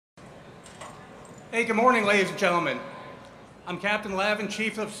Hey, good morning, ladies and gentlemen. I'm Captain Lavin,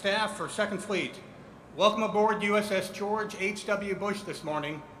 Chief of Staff for 2nd Fleet. Welcome aboard USS George H.W. Bush this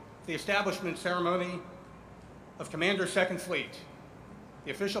morning for the establishment ceremony of Commander 2nd Fleet.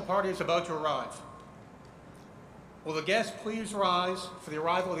 The official party is about to arrive. Will the guests please rise for the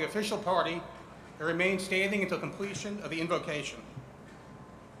arrival of the official party and remain standing until completion of the invocation.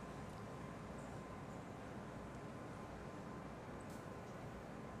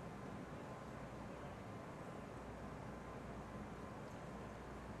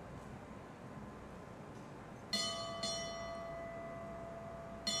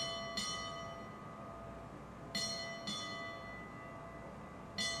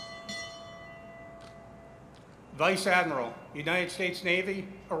 Vice Admiral, United States Navy,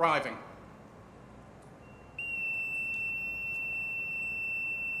 arriving.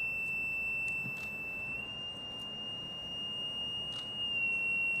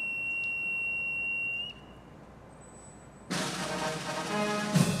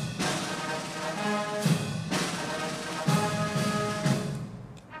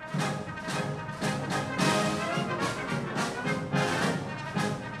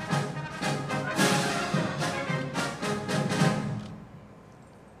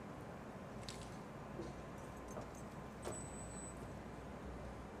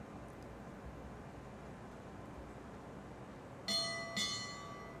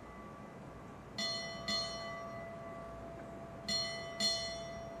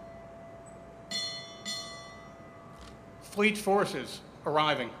 Fleet forces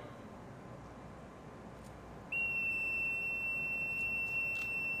arriving.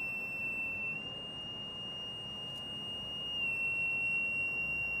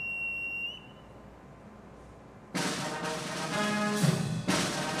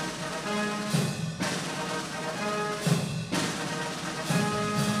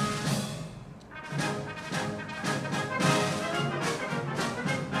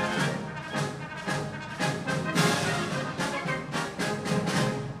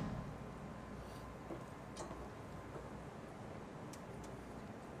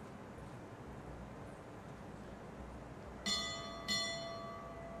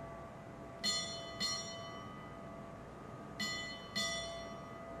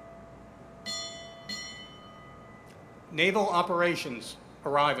 Naval Operations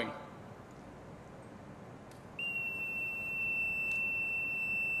arriving.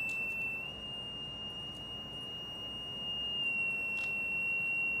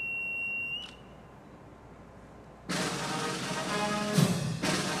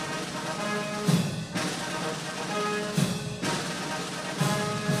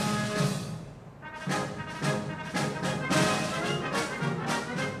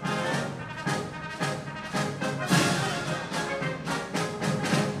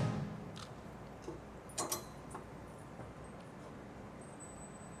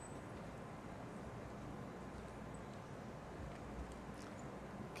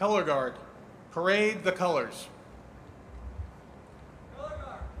 Color Guard, parade the colors. Color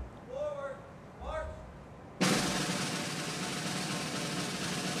Guard, forward, march.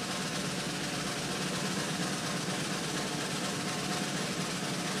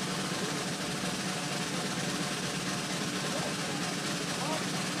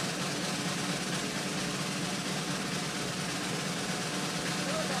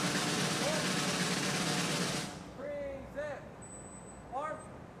 Present. Arms.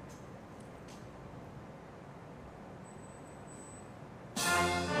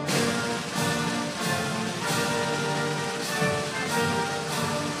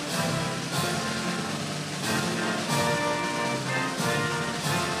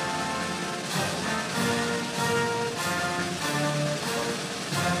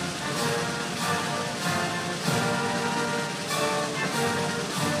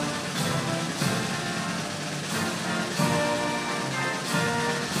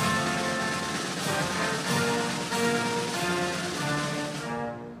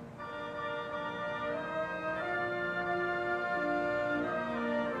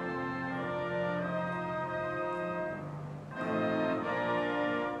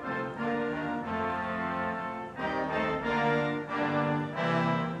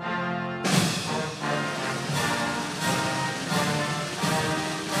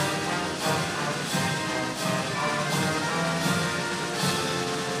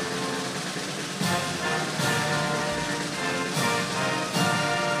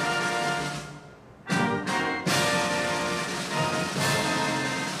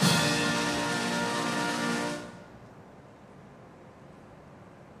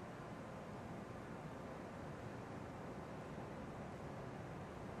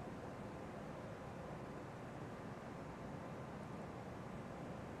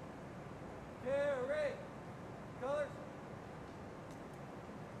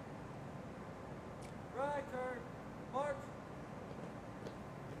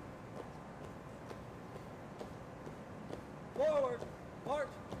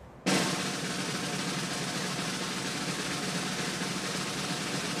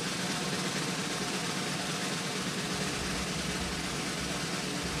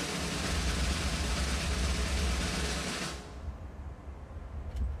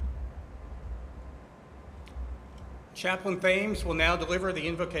 Chaplain Thames will now deliver the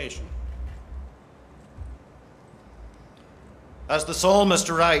invocation. As the psalmist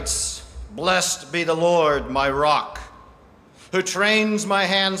writes, "Blessed be the Lord, my rock, who trains my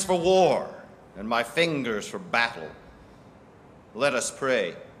hands for war and my fingers for battle." Let us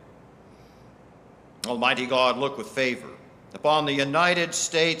pray. Almighty God, look with favor upon the United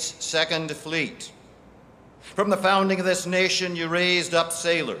States Second Fleet. From the founding of this nation, you raised up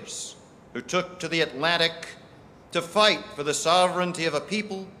sailors who took to the Atlantic to fight for the sovereignty of a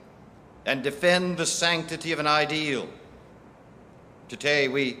people and defend the sanctity of an ideal. Today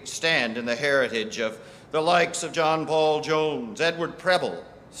we stand in the heritage of the likes of John Paul Jones, Edward Preble,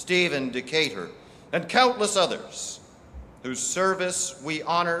 Stephen Decatur, and countless others whose service we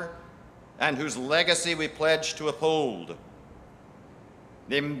honor and whose legacy we pledge to uphold.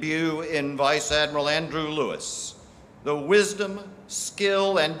 Imbue in Vice Admiral Andrew Lewis the wisdom,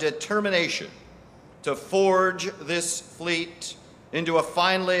 skill, and determination to forge this fleet into a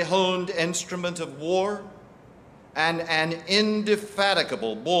finely honed instrument of war and an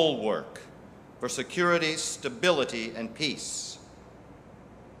indefatigable bulwark for security, stability, and peace.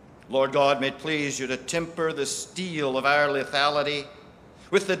 Lord God, may it please you to temper the steel of our lethality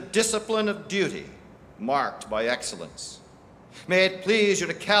with the discipline of duty marked by excellence. May it please you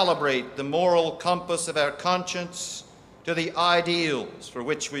to calibrate the moral compass of our conscience to the ideals for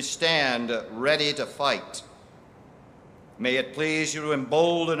which we stand ready to fight. May it please you to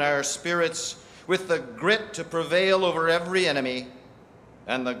embolden our spirits with the grit to prevail over every enemy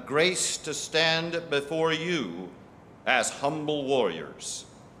and the grace to stand before you as humble warriors.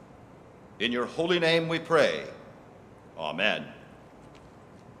 In your holy name we pray. Amen.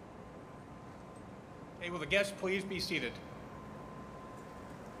 Okay, will the guests please be seated?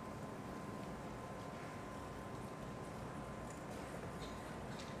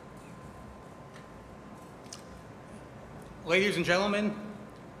 Ladies and gentlemen,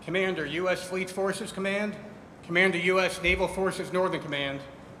 Commander, U.S. Fleet Forces Command, Commander, U.S. Naval Forces Northern Command,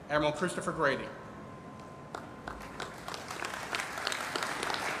 Admiral Christopher Grady.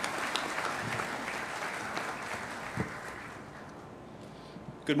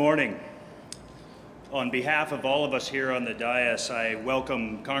 Good morning. On behalf of all of us here on the dais, I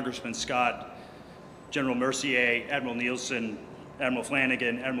welcome Congressman Scott, General Mercier, Admiral Nielsen, Admiral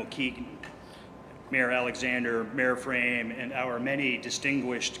Flanagan, Admiral Keegan, Mayor Alexander, Mayor Frame, and our many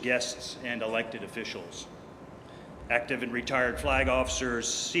distinguished guests and elected officials. Active and retired flag officers,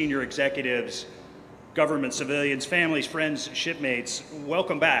 senior executives, government civilians, families, friends, shipmates,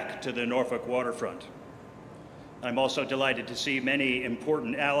 welcome back to the Norfolk waterfront. I'm also delighted to see many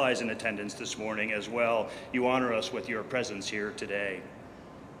important allies in attendance this morning as well. You honor us with your presence here today.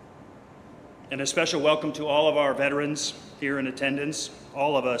 And a special welcome to all of our veterans here in attendance.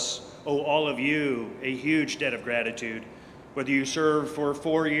 All of us owe all of you a huge debt of gratitude. Whether you serve for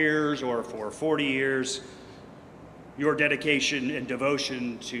 4 years or for 40 years, your dedication and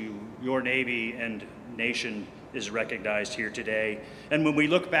devotion to your Navy and nation is recognized here today. And when we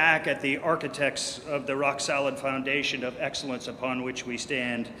look back at the architects of the rock-solid foundation of excellence upon which we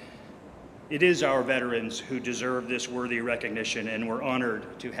stand, it is our veterans who deserve this worthy recognition, and we're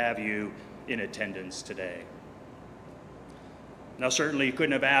honored to have you in attendance today. Now, certainly you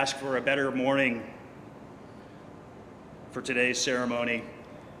couldn't have asked for a better morning for today's ceremony,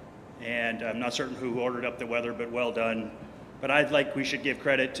 and I'm not certain who ordered up the weather, but well done. But we should give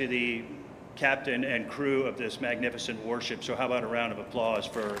credit to the captain and crew of this magnificent warship, so how about a round of applause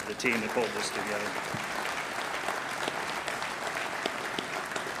for the team that pulled this together.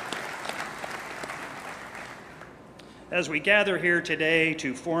 As we gather here today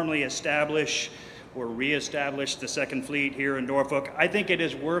to formally establish or reestablish the Second Fleet here in Norfolk, I think it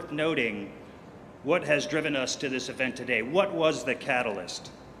is worth noting what has driven us to this event today. What was the catalyst?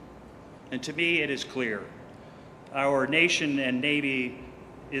 And to me, it is clear. Our nation and Navy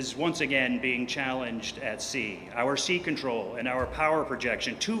is once again being challenged at sea. Our sea control and our power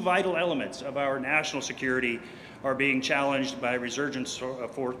projection, two vital elements of our national security, are being challenged by resurgent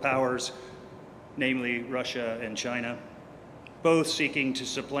force powers, namely Russia and China, both seeking to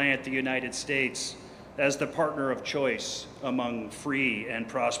supplant the United States as the partner of choice among free and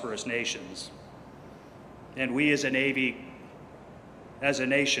prosperous nations. And we as a Navy, as a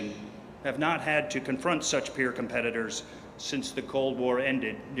nation, have not had to confront such peer competitors since the Cold War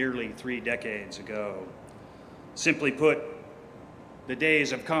ended nearly 3 decades ago. Simply put, the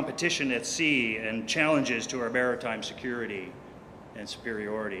days of competition at sea and challenges to our maritime security and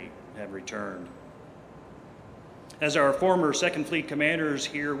superiority have returned. As our former Second Fleet commanders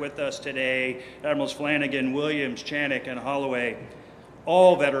here with us today, Admirals Flanagan, Williams, Chanick, and Holloway,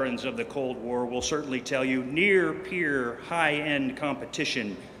 All veterans of the Cold War will certainly tell you near-peer, high-end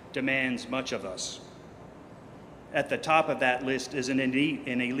competition demands much of us. At the top of that list is an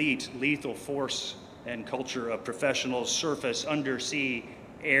elite lethal force and culture of professional surface, undersea,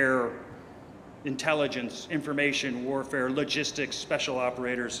 air, intelligence, information, warfare, logistics, special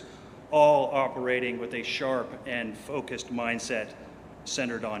operators, all operating with a sharp and focused mindset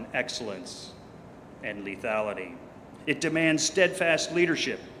centered on excellence and lethality. It demands steadfast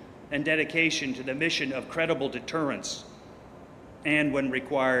leadership and dedication to the mission of credible deterrence, and when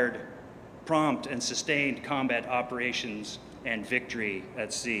required, prompt and sustained combat operations and victory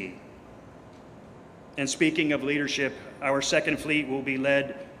at sea. And speaking of leadership, our Second Fleet will be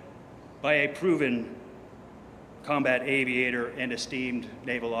led by a proven combat aviator and esteemed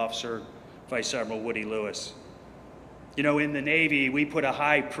naval officer, Vice Admiral Woody Lewis. You know, in the Navy, we put a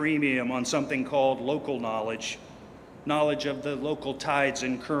high premium on something called local knowledge, knowledge of the local tides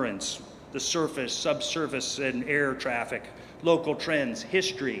and currents, the surface, subsurface, and air traffic, local trends,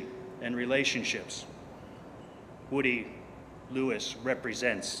 history, and relationships. Woody Lewis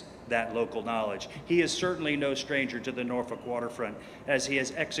represents that local knowledge. He is certainly no stranger to the Norfolk waterfront, as he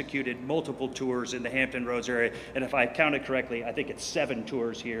has executed multiple tours in the Hampton Roads area, and if I counted correctly, I think it's 7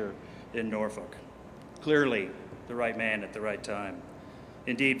 tours here in Norfolk. Clearly, the right man at the right time.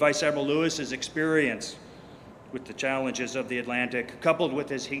 Indeed, Vice Admiral Lewis's experience with the challenges of the Atlantic, coupled with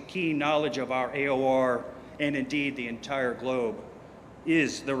his keen knowledge of our AOR and indeed the entire globe,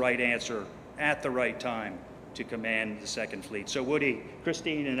 is the right answer at the right time to command the Second Fleet. So Woody,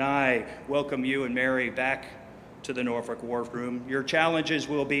 Christine, and I welcome you and Mary back to the Norfolk Wharf Room. Your challenges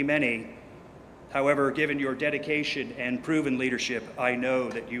will be many. However, given your dedication and proven leadership, I know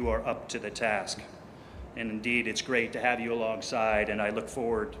that you are up to the task. And indeed, it's great to have you alongside, and I look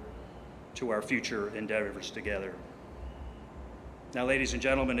forward to our future endeavors together. Now, ladies and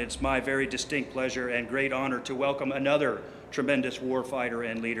gentlemen, it's my very distinct pleasure and great honor to welcome another tremendous warfighter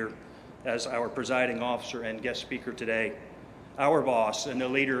and leader as our presiding officer and guest speaker today, our boss and the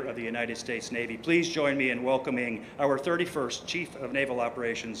leader of the United States Navy. Please join me in welcoming our 31st Chief of Naval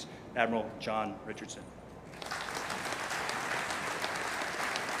Operations, Admiral John Richardson.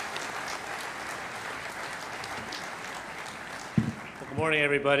 Good morning,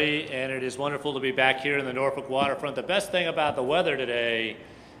 everybody, and it is wonderful to be back here in the Norfolk waterfront. The best thing about the weather today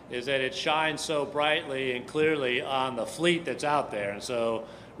is that it shines so brightly and clearly on the fleet that's out there. And so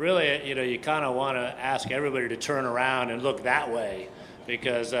really, you kind of want to ask everybody to turn around and look that way,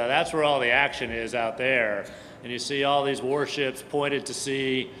 because that's where all the action is out there. And you see all these warships pointed to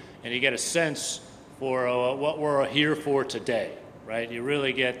sea, and you get a sense for what we're here for today, right? You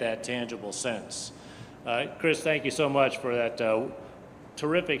really get that tangible sense. Chris, thank you so much for that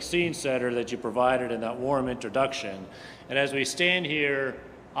terrific scene setter that you provided in that warm introduction. And as we stand here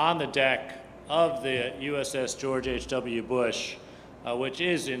on the deck of the USS George H.W. Bush, which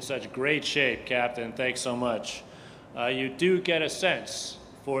is in such great shape, Captain, thanks so much, you do get a sense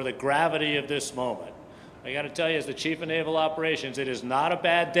for the gravity of this moment. I got to tell you, as the Chief of Naval Operations, it is not a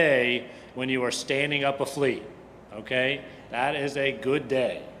bad day when you are standing up a fleet, okay? That is a good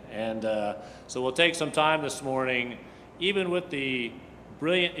day. And so we'll take some time this morning, even with the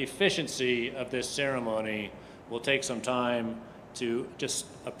brilliant efficiency of this ceremony, we'll take some time to just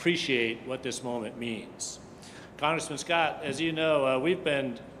appreciate what this moment means. Congressman Scott, as you know, we've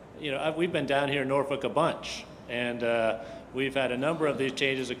been down here in Norfolk a bunch, and we've had a number of these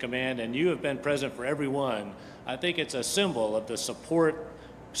changes of command, and you have been present for every one. I think it's a symbol of the support,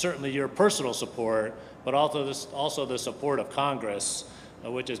 certainly your personal support, but also the support of Congress,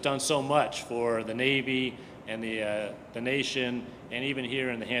 which has done so much for the Navy and the nation, and even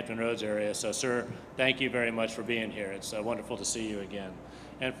here in the Hampton Roads area. So, sir, thank you very much for being here. It's wonderful to see you again.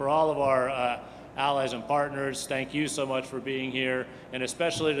 And for all of our allies and partners, thank you so much for being here, and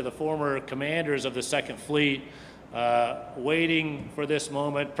especially to the former commanders of the Second Fleet, waiting for this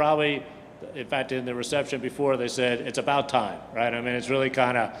moment. Probably, in fact, in the reception before, they said, it's about time, right? I mean, it's really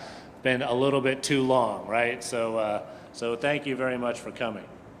kind of been a little bit too long, right? So, so thank you very much for coming.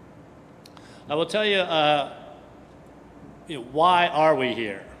 I will tell you, why are we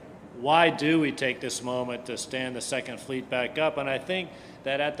here? Why do we take this moment to stand the Second Fleet back up? And I think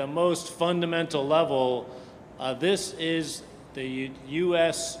that at the most fundamental level, this is the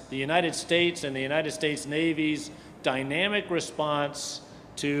United States and the United States Navy's dynamic response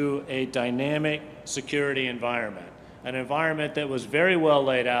to a dynamic security environment, an environment that was very well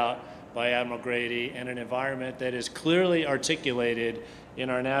laid out by Admiral Grady, and an environment that is clearly articulated in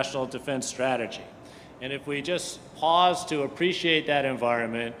our national defense strategy. And if we just pause to appreciate that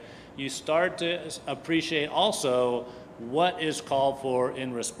environment, you start to appreciate also what is called for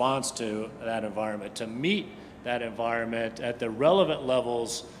in response to that environment, to meet that environment at the relevant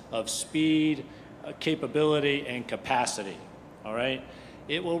levels of speed, capability, and capacity, all right?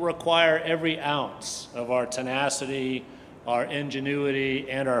 It will require every ounce of our tenacity, our ingenuity,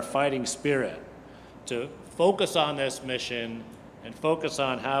 and our fighting spirit to focus on this mission and focus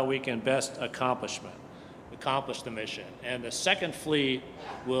on how we can best accomplish the mission. And the Second Fleet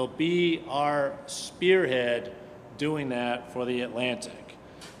will be our spearhead doing that for the Atlantic,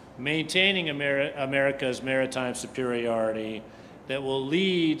 maintaining America's maritime superiority that will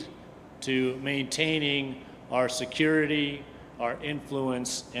lead to maintaining our security, our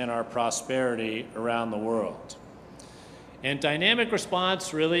influence, and our prosperity around the world. And dynamic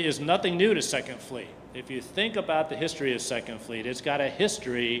response really is nothing new to Second Fleet. If you think about the history of Second Fleet, it's got a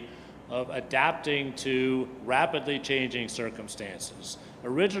history of adapting to rapidly changing circumstances.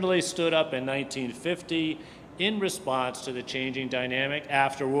 Originally stood up in 1950 in response to the changing dynamic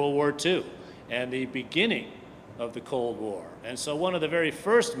after World War II and the beginning of the Cold War. And so one of the very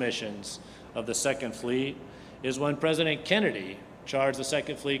first missions of the Second Fleet is when President Kennedy charged the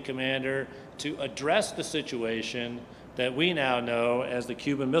Second Fleet commander to address the situation that we now know as the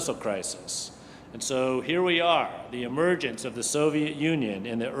Cuban Missile Crisis. And so here we are, the emergence of the Soviet Union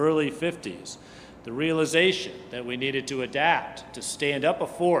in the early 50s, the realization that we needed to adapt, to stand up a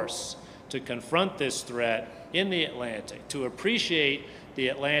force, to confront this threat in the Atlantic, to appreciate the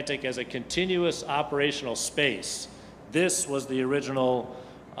Atlantic as a continuous operational space. This was the original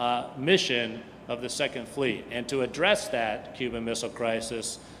mission of the Second Fleet. And to address that Cuban Missile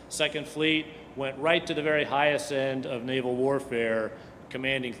Crisis, Second Fleet went right to the very highest end of naval warfare,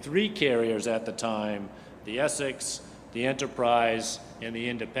 commanding 3 carriers at the time, the Essex, the Enterprise, and the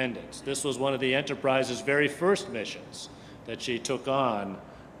Independence. This was one of the Enterprise's very first missions that she took on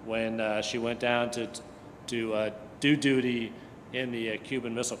when she went down to do duty in the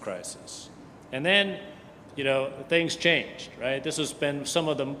Cuban Missile Crisis. And then, you know, things changed, right? This has been some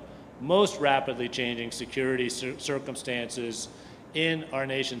of the most rapidly changing security circumstances in our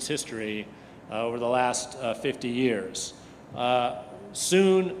nation's history over the last 50 years.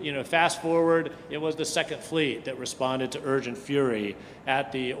 Soon, you know, fast forward, it was the Second Fleet that responded to urgent fury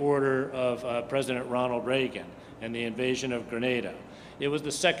at the order of President Ronald Reagan and the invasion of Grenada. It was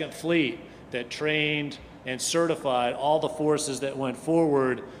the Second Fleet that trained and certified all the forces that went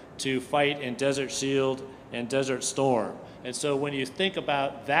forward to fight in Desert Shield and Desert Storm. And so when you think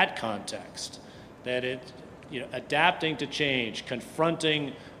about that context, that it, you know, adapting to change,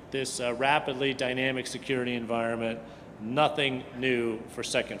 confronting this rapidly dynamic security environment, nothing new for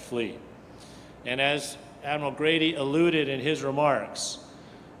Second Fleet. And as Admiral Grady alluded in his remarks,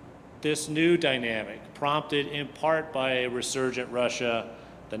 this new dynamic, prompted in part by a resurgent Russia,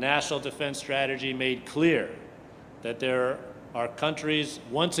 the National Defense Strategy made clear that there are countries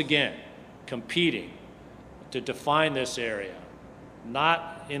once again competing to define this area,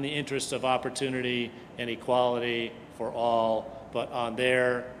 not in the interests of opportunity and equality for all, but on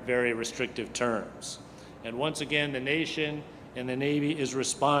their very restrictive terms. And once again, the nation and the Navy is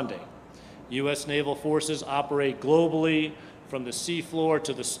responding. U.S. naval forces operate globally from the seafloor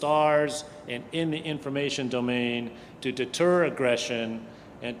to the stars and in the information domain to deter aggression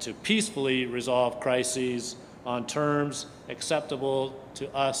and to peacefully resolve crises on terms acceptable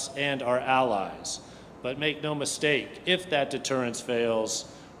to us and our allies. But make no mistake, if that deterrence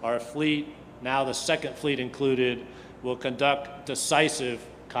fails, our fleet, now the Second Fleet included, will conduct decisive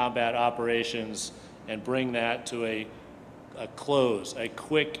combat operations and bring that to a close, a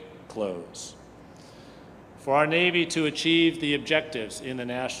quick close. For our Navy to achieve the objectives in the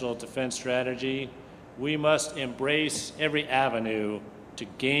National Defense Strategy, we must embrace every avenue to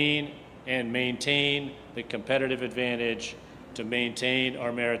gain and maintain the competitive advantage, to maintain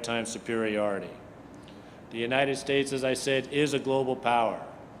our maritime superiority. The United States, as I said, is a global power.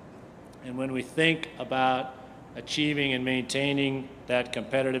 And when we think about achieving and maintaining that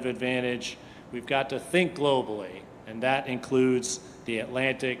competitive advantage, we've got to think globally, and that includes the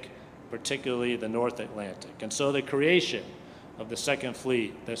Atlantic, particularly the North Atlantic. And so the creation of the Second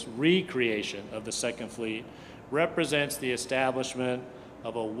Fleet, this recreation of the Second Fleet, represents the establishment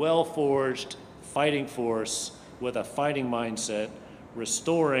of a well-forged fighting force with a fighting mindset,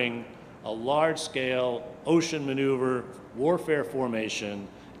 restoring a large-scale ocean maneuver warfare formation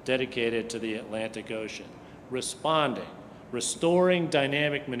dedicated to the Atlantic Ocean, responding, restoring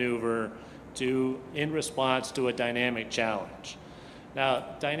dynamic maneuver in response to a dynamic challenge. Now,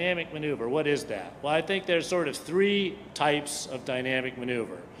 dynamic maneuver, what is that? Well, I think there's sort of 3 types of dynamic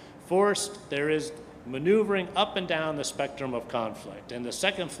maneuver. First, there is maneuvering up and down the spectrum of conflict, and the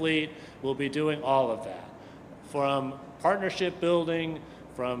Second Fleet will be doing all of that. from partnership building,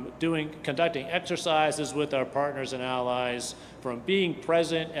 from conducting exercises with our partners and allies, from being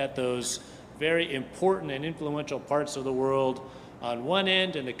present at those very important and influential parts of the world on one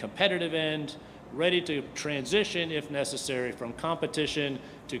end and the competitive end, ready to transition if necessary from competition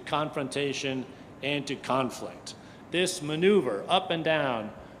to confrontation and to conflict. This maneuver up and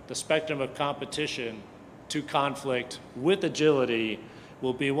down the spectrum of competition to conflict with agility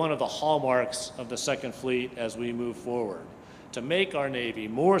will be one of the hallmarks of the Second Fleet as we move forward, to make our Navy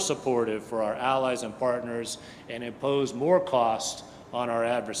more supportive for our allies and partners and impose more cost on our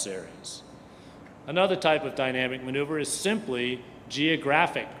adversaries. Another type of dynamic maneuver is simply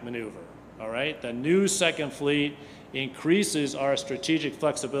geographic maneuver, all right? The new Second Fleet increases our strategic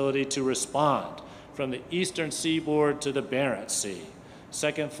flexibility to respond from the eastern seaboard to the Barents Sea.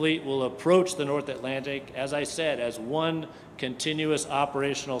 Second Fleet will approach the North Atlantic, as I said, as one continuous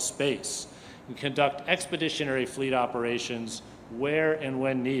operational space and conduct expeditionary fleet operations where and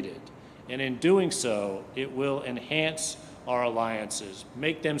when needed. And in doing so, it will enhance our alliances,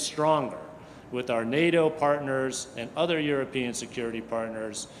 make them stronger with our NATO partners and other European security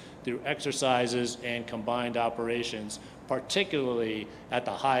partners through exercises and combined operations, particularly at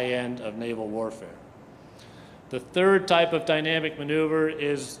the high end of naval warfare. The third type of dynamic maneuver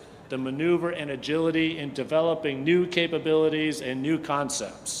is the maneuver and agility in developing new capabilities and new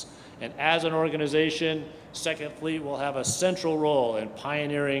concepts. And as an organization, Second Fleet will have a central role in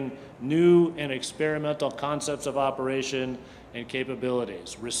pioneering new and experimental concepts of operation and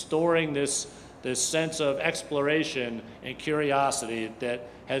capabilities, restoring this sense of exploration and curiosity that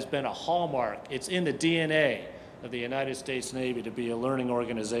has been a hallmark. It's in the DNA of the United States Navy to be a learning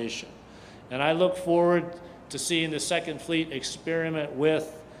organization. And I look forward to seeing the Second Fleet experiment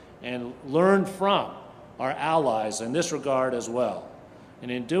with and learn from our allies in this regard as well. And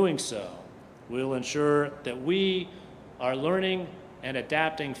in doing so, we'll ensure that we are learning and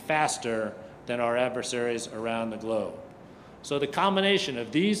adapting faster than our adversaries around the globe. So the combination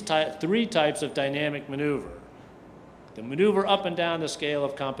of these three types of dynamic maneuver, the maneuver up and down the scale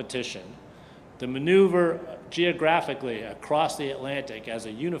of competition, the maneuver geographically across the Atlantic as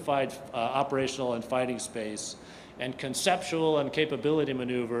a unified operational and fighting space, and conceptual and capability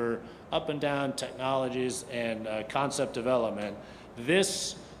maneuver up and down technologies and concept development,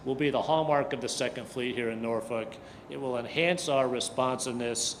 this will be the hallmark of the Second Fleet here in Norfolk. It will enhance our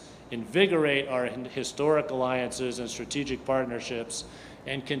responsiveness, invigorate our historic alliances and strategic partnerships,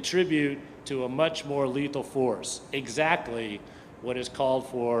 and contribute to a much more lethal force, exactly what is called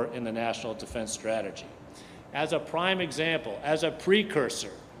for in the National Defense Strategy. As a prime example, as a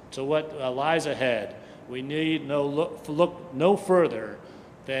precursor to what lies ahead, we need look no further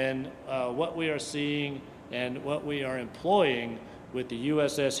than what we are seeing and what we are employing with the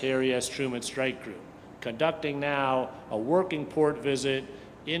USS Harry S. Truman Strike Group, conducting now a working port visit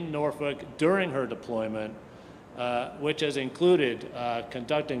in Norfolk during her deployment, which has included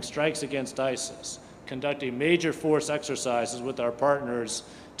conducting strikes against ISIS, conducting major force exercises with our partners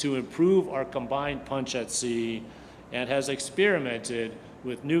to improve our combined punch at sea, and has experimented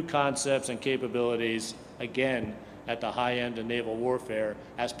with new concepts and capabilities, again, at the high end of naval warfare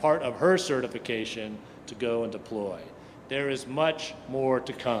as part of her certification to go and deploy. There is much more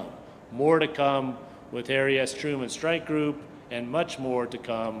to come with Harry S. Truman Strike Group, and much more to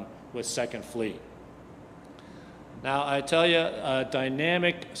come with Second Fleet. Now, I tell you, a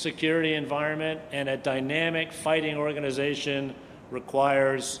dynamic security environment and a dynamic fighting organization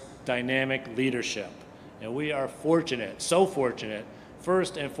requires dynamic leadership. And we are fortunate, so fortunate,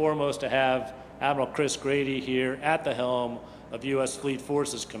 first and foremost to have Admiral Chris Grady here at the helm of U.S. Fleet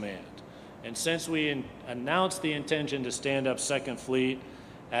Forces Command. And since we announced the intention to stand up Second Fleet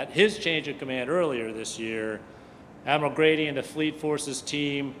at his change of command earlier this year, Admiral Grady and the Fleet Forces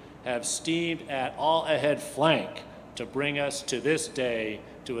team have steamed at all ahead flank to bring us to this day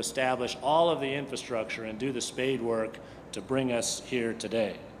to establish all of the infrastructure and do the spade work to bring us here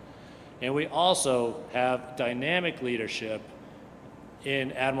today. And we also have dynamic leadership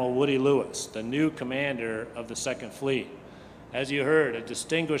in Admiral Woody Lewis, the new commander of the Second Fleet. As you heard, a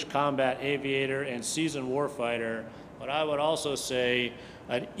distinguished combat aviator and seasoned warfighter, but I would also say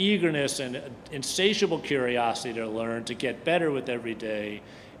an eagerness and insatiable curiosity to learn, to get better with every day,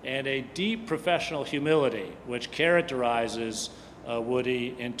 and a deep professional humility, which characterizes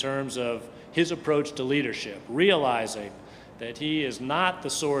Woody in terms of his approach to leadership, realizing that he is not the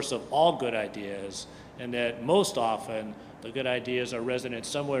source of all good ideas, and that most often the good ideas are resident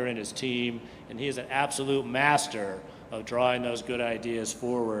somewhere in his team, and he is an absolute master of drawing those good ideas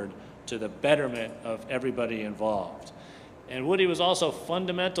forward to the betterment of everybody involved. And Woody was also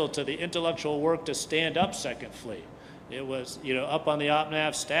fundamental to the intellectual work to stand up Second Fleet. It was, up on the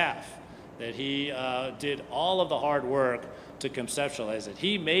OpNav staff that he did all of the hard work to conceptualize it.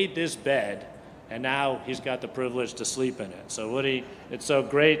 He made this bed, and now he's got the privilege to sleep in it. So Woody, it's so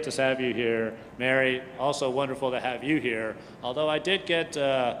great to have you here. Mary, also wonderful to have you here. Although I did get,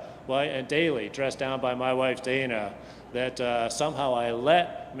 daily, dressed down by my wife Dana, that somehow I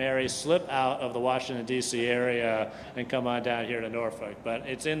let Mary slip out of the Washington, D.C. area and come on down here to Norfolk. But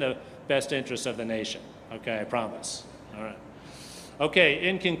it's in the best interest of the nation. Okay, I promise. All right. Okay,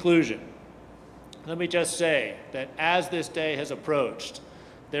 in conclusion, let me just say that as this day has approached,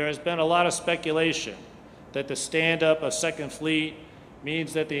 there has been a lot of speculation that the stand-up of Second Fleet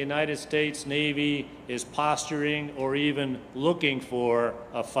means that the United States Navy is posturing or even looking for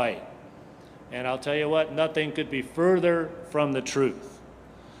a fight. And I'll tell you what, nothing could be further from the truth.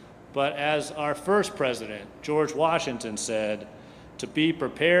 But as our first president, George Washington, said, to be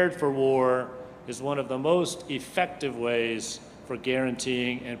prepared for war is one of the most effective ways for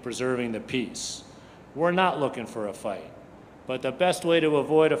guaranteeing and preserving the peace. We're not looking for a fight, but the best way to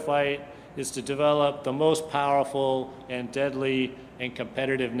avoid a fight is to develop the most powerful and deadly and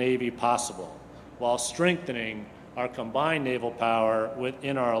competitive Navy possible, while strengthening our combined naval power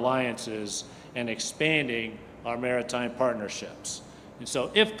within our alliances and expanding our maritime partnerships. And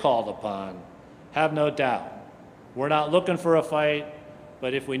so if called upon, have no doubt, we're not looking for a fight,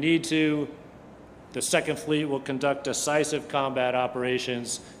 but if we need to, the Second Fleet will conduct decisive combat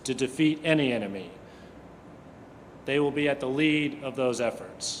operations to defeat any enemy. They will be at the lead of those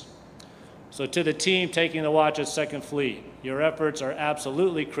efforts. So to the team taking the watch at Second Fleet, your efforts are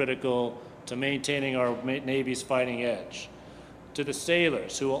absolutely critical to maintaining our Navy's fighting edge. To the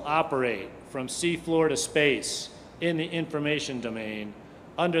sailors who will operate from seafloor to space in the information domain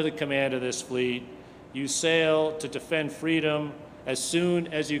under the command of this fleet, you sail to defend freedom as soon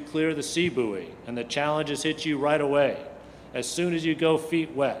as you clear the sea buoy and the challenges hit you right away, as soon as you go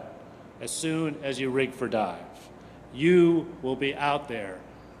feet wet, as soon as you rig for dive. You will be out there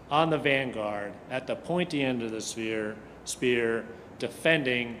on the vanguard at the pointy end of the spear,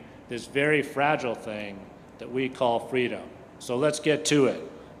 defending this very fragile thing that we call freedom. So let's get to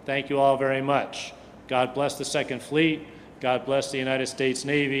it. Thank you all very much. God bless the Second Fleet, God bless the United States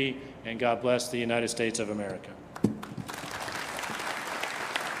Navy, and God bless the United States of America.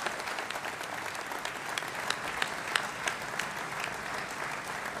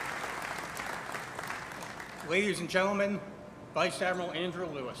 Ladies and gentlemen, Vice Admiral Andrew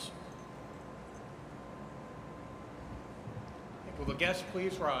Lewis. Will the guests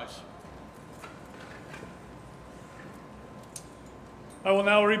please rise? I will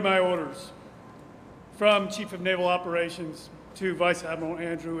now read my orders. From Chief of Naval Operations to Vice Admiral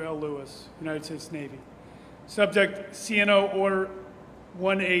Andrew L. Lewis, United States Navy. Subject CNO Order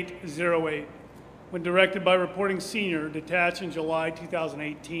 1808. When directed by Reporting Senior, detached in July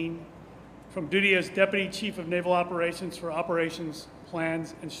 2018 from duty as Deputy Chief of Naval Operations for Operations,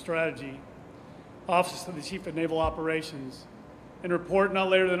 Plans, and Strategy, Office of the Chief of Naval Operations, and report not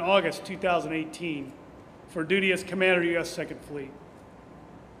later than August 2018 for duty as Commander U.S. Second Fleet.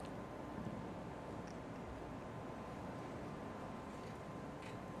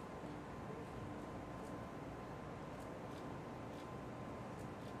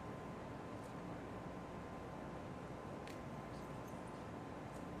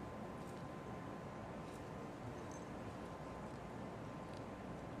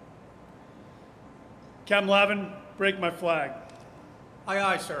 Captain Lavin, break my flag. Aye,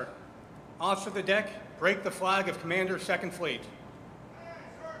 aye, sir. Officer of the deck, break the flag of Commander Second Fleet.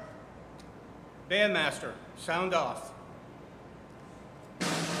 Bandmaster, sound off.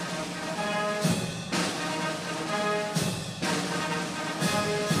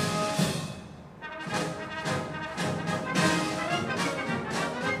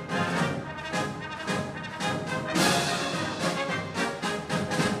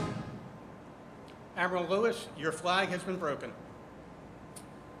 Admiral Lewis, your flag has been broken.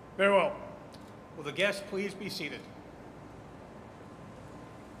 Very well. Will the guests please be seated?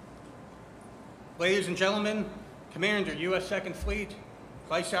 Ladies and gentlemen, Commander U.S. Second Fleet,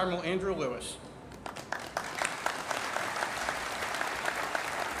 Vice Admiral Andrew Lewis.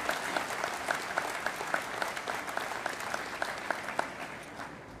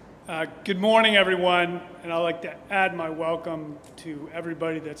 Good morning, everyone, and I'd like to add my welcome to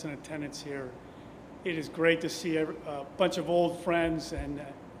everybody that's in attendance here. It is great to see a bunch of old friends, and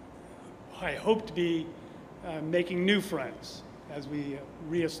I hope to be making new friends as we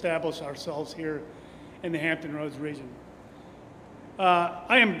reestablish ourselves here in the Hampton Roads region.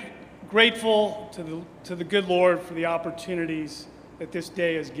 I am grateful to the good Lord for the opportunities that this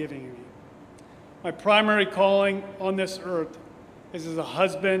day is giving me. My primary calling on this earth is as a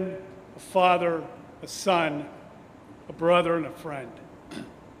husband, a father, a son, a brother, and a friend.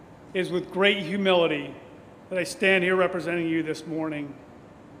 It is with great humility that I stand here representing you this morning.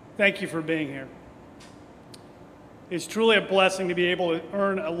 Thank you for being here. It's truly a blessing to be able to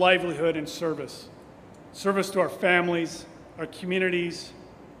earn a livelihood in service. Service to our families, our communities,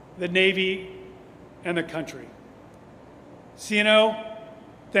 the Navy, and the country. CNO,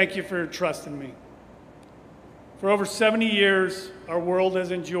 thank you for your trust in me. For over 70 years, our world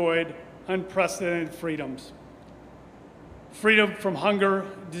has enjoyed unprecedented freedoms. Freedom from hunger,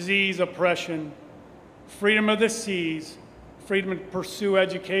 disease, oppression, freedom of the seas, freedom to pursue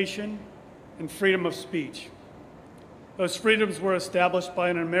education, and freedom of speech. Those freedoms were established by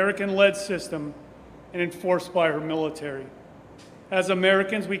an American-led system and enforced by our military. As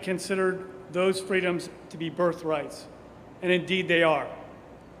Americans, we considered those freedoms to be birthrights, and indeed they are.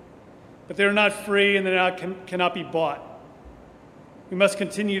 But they're not free and they cannot be bought. We must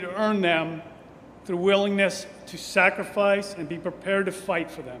continue to earn them through willingness to sacrifice and be prepared to fight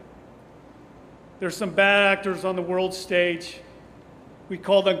for them. There's some bad actors on the world stage. We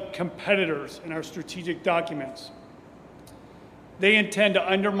call them competitors in our strategic documents. They intend to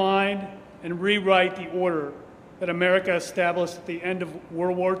undermine and rewrite the order that America established at the end of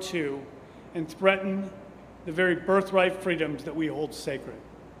World War II and threaten the very birthright freedoms that we hold sacred.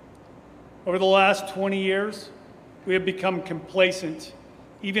 Over the last 20 years, we have become complacent,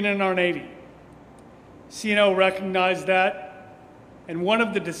 even in our Navy. CNO recognized that, and one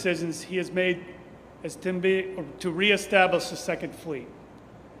of the decisions he has made is to reestablish the Second Fleet.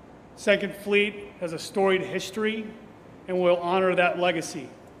 Second Fleet has a storied history and will honor that legacy.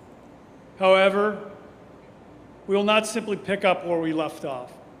 However, we will not simply pick up where we left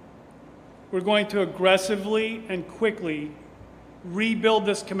off. We're going to aggressively and quickly rebuild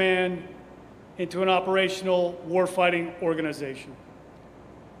this command into an operational warfighting organization.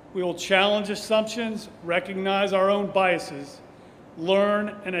 We will challenge assumptions, recognize our own biases,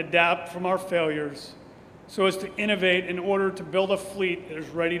 learn and adapt from our failures so as to innovate in order to build a fleet that is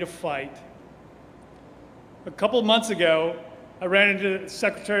ready to fight. A couple of months ago, I ran into the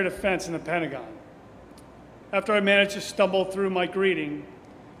Secretary of Defense in the Pentagon. After I managed to stumble through my greeting,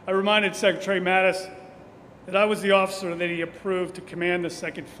 I reminded Secretary Mattis that I was the officer that he approved to command the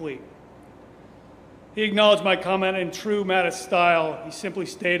Second Fleet. He acknowledged my comment in true Mattis style. He simply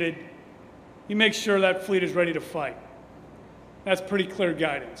stated, "You make sure that fleet is ready to fight." That's pretty clear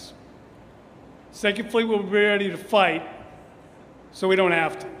guidance. Second Fleet will be ready to fight, so we don't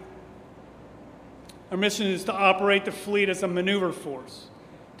have to. Our mission is to operate the fleet as a maneuver force.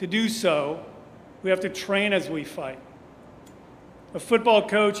 To do so, we have to train as we fight. A football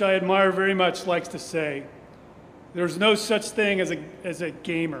coach I admire very much likes to say, "There's no such thing as a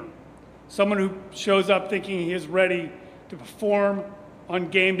gamer, someone who shows up thinking he is ready to perform on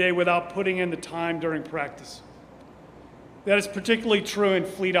game day without putting in the time during practice." That is particularly true in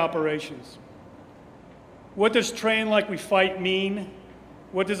fleet operations. What does train like we fight mean?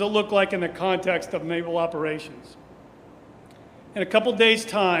 What does it look like in the context of naval operations? In a couple days'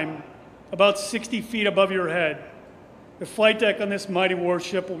 time, about 60 feet above your head, the flight deck on this mighty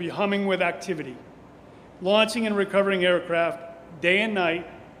warship will be humming with activity, launching and recovering aircraft day and night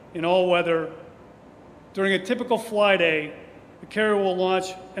in all weather. During a typical fly day, the carrier will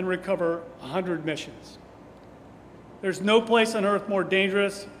launch and recover 100 missions. There's no place on Earth more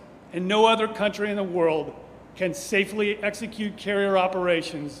dangerous, and no other country in the world can safely execute carrier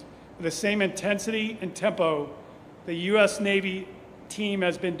operations with the same intensity and tempo the U.S. Navy team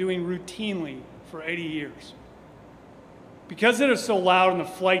has been doing routinely for 80 years. Because it is so loud on the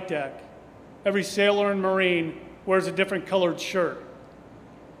flight deck, every sailor and Marine wears a different colored shirt,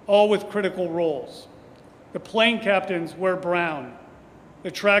 all with critical roles. The plane captains wear brown.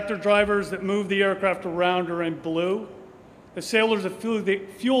 The tractor drivers that move the aircraft around are in blue. The sailors that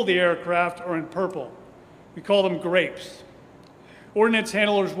fuel the aircraft are in purple. We call them grapes. Ordnance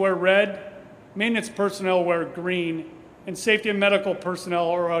handlers wear red, maintenance personnel wear green, and safety and medical personnel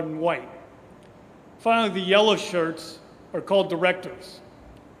are in white. Finally, the yellow shirts are called directors,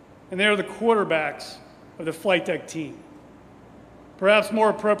 and they are the quarterbacks of the flight deck team. Perhaps more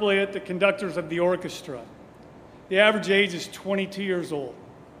appropriately, the conductors of the orchestra. The average age is 22 years old.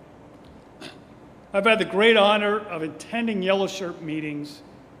 I've had the great honor of attending yellow shirt meetings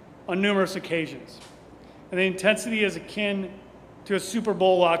on numerous occasions, and the intensity is akin to a Super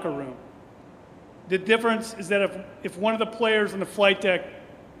Bowl locker room. The difference is that if one of the players on the flight deck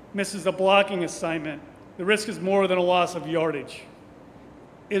misses a blocking assignment, the risk is more than a loss of yardage.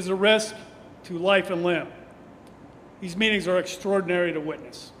 is a risk to life and limb. These meetings are extraordinary to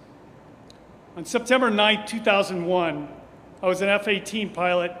witness. On September 9, 2001, I was an F-18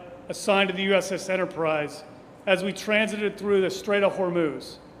 pilot assigned to the USS Enterprise as we transited through the Strait of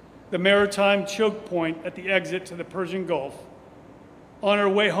Hormuz, the maritime choke point at the exit to the Persian Gulf, on our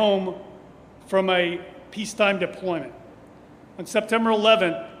way home from a peacetime deployment. On September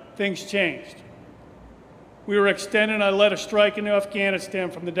 11th, things changed. We were extended and I led a strike into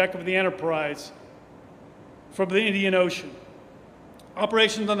Afghanistan from the deck of the Enterprise from the Indian Ocean.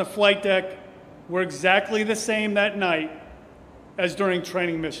 Operations on the flight deck were exactly the same that night as during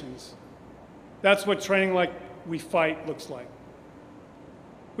training missions. That's what training like we fight looks like.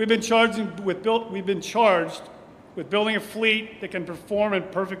 We've been charged with building a fleet that can perform in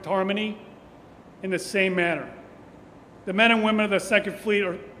perfect harmony in the same manner. The men and women of the Second Fleet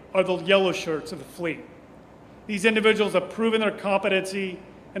are the yellow shirts of the fleet. These individuals have proven their competency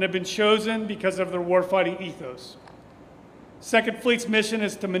and have been chosen because of their warfighting ethos. Second Fleet's mission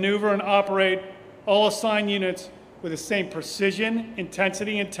is to maneuver and operate all assigned units with the same precision,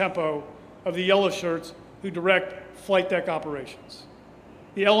 intensity, and tempo of the yellow shirts who direct flight deck operations.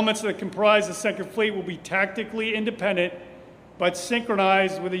 The elements that comprise the Second Fleet will be tactically independent, but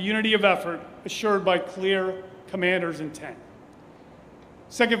synchronized with a unity of effort assured by clear commander's intent.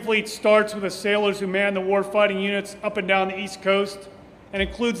 Second Fleet starts with the sailors who man the warfighting units up and down the East Coast and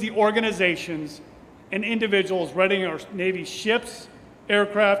includes the organizations and individuals readying our Navy's ships,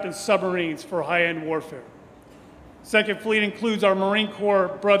 aircraft, and submarines for high-end warfare. Second Fleet includes our Marine Corps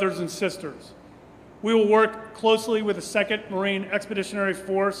brothers and sisters. We will work closely with the 2nd Marine Expeditionary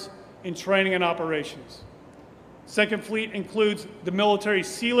Force in training and operations. Second Fleet includes the Military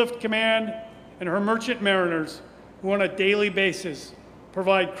Sealift Command and her merchant mariners who on a daily basis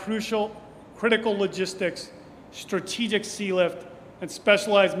provide critical logistics, strategic sealift, and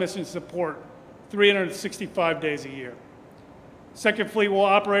specialized mission support 365 days a year. Second Fleet will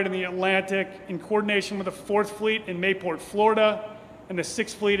operate in the Atlantic in coordination with the 4th Fleet in Mayport, Florida, and the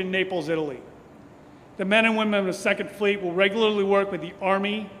 6th Fleet in Naples, Italy. The men and women of the Second Fleet will regularly work with the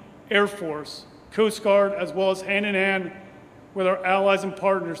Army, Air Force, Coast Guard, as well as hand in hand with our allies and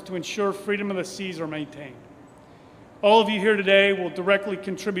partners to ensure freedom of the seas are maintained. All of you here today will directly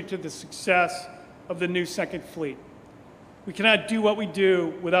contribute to the success of the new Second Fleet. We cannot do what we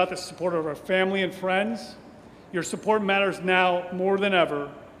do without the support of our family and friends. Your support matters now more than ever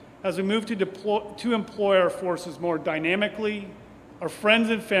as we move to employ our forces more dynamically. Our friends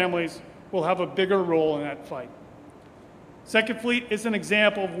and families will have a bigger role in that fight. Second Fleet is an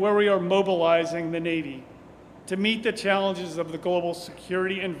example of where we are mobilizing the Navy to meet the challenges of the global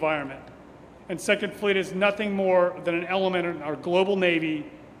security environment. And Second Fleet is nothing more than an element in our global Navy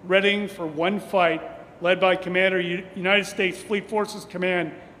readying for one fight led by Commander United States Fleet Forces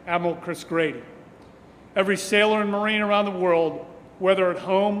Command Admiral Chris Grady. Every sailor and Marine around the world, whether at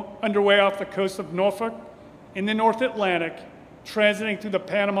home, underway off the coast of Norfolk, in the North Atlantic, transiting through the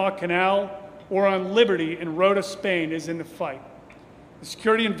Panama Canal, or on Liberty in Rota, Spain, is in the fight. The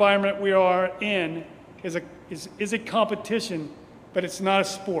security environment we are in is a competition, but it's not a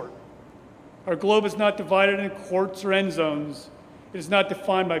sport. Our globe is not divided into courts or end zones. It is not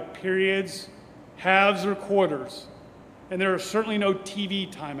defined by periods, halves, or quarters. And there are certainly no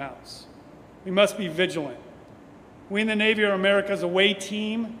TV timeouts. We must be vigilant. We in the Navy are America's away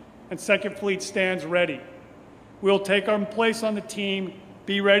team, and Second Fleet stands ready. We'll take our place on the team,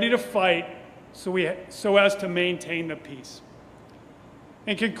 be ready to fight, so as to maintain the peace.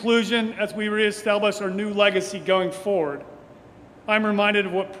 In conclusion, as we reestablish our new legacy going forward, I'm reminded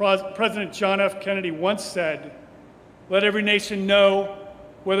of what President John F. Kennedy once said: "Let every nation know,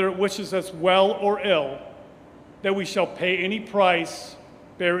 whether it wishes us well or ill, that we shall pay any price,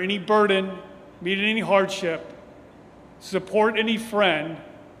 bear any burden, meet any hardship, support any friend,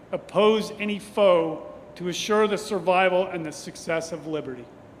 oppose any foe, to assure the survival and the success of liberty."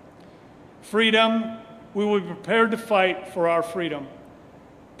 Freedom, we will be prepared to fight for our freedom,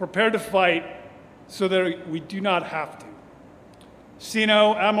 prepared to fight so that we do not have to.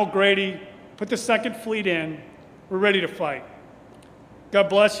 Sino, Admiral Grady, put the Second Fleet in. We're ready to fight. God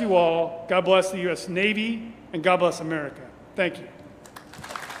bless you all. God bless the U.S. Navy, and God bless America. Thank you.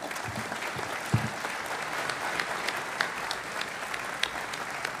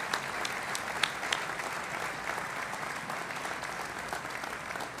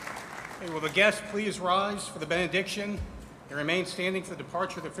 Will the guests please rise for the benediction and remain standing for the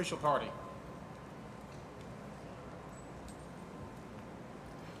departure of the official party?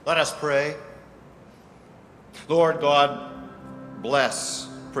 Let us pray. Lord God, bless,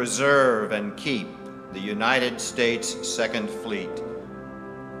 preserve, and keep the United States Second Fleet.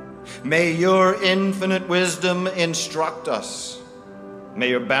 May your infinite wisdom instruct us. May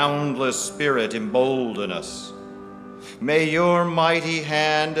your boundless spirit embolden us. May your mighty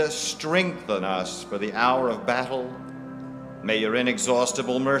hand strengthen us for the hour of battle. May your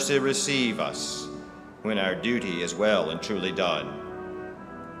inexhaustible mercy receive us when our duty is well and truly done.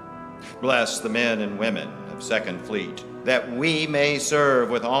 Bless the men and women of Second Fleet, that we may serve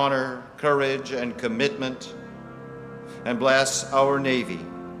with honor, courage, and commitment. And bless our Navy,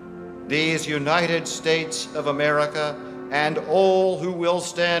 these United States of America, and all who will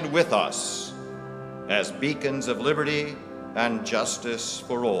stand with us as beacons of liberty and justice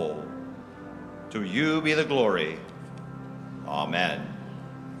for all. To you be the glory. Amen.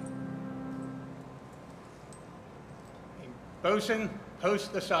 Bosun,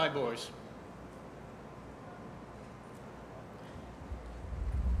 post the side boys.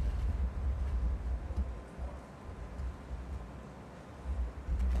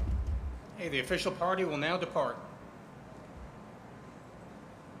 Okay, the official party will now depart.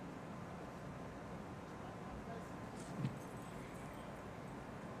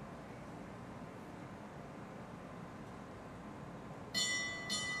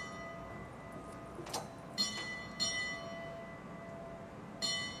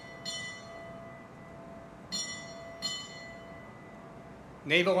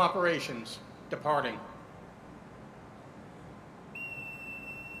 Naval Operations, departing.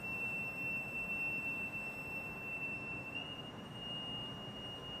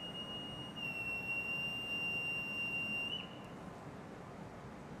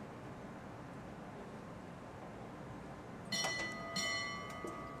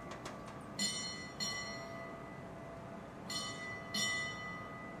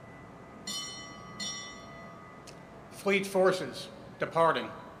 Fleet Forces, departing.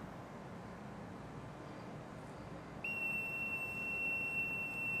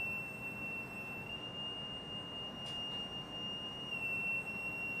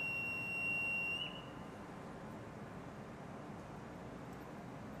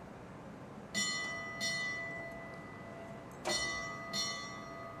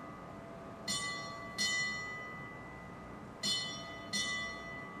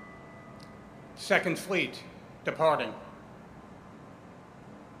 Second Fleet, departing.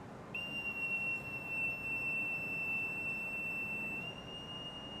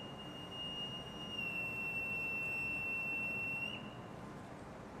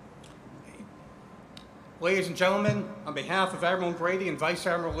 Ladies and gentlemen, on behalf of Admiral Grady and Vice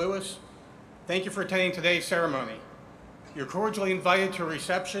Admiral Lewis, thank you for attending today's ceremony. You're cordially invited to a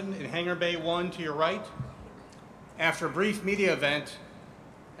reception in Hangar Bay 1 to your right. After a brief media event,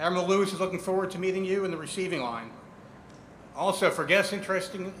 Admiral Lewis is looking forward to meeting you in the receiving line. Also, for guests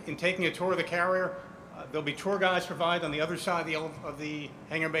interested in taking a tour of the carrier, there'll be tour guides provided on the other side of the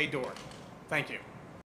Hangar Bay door. Thank you.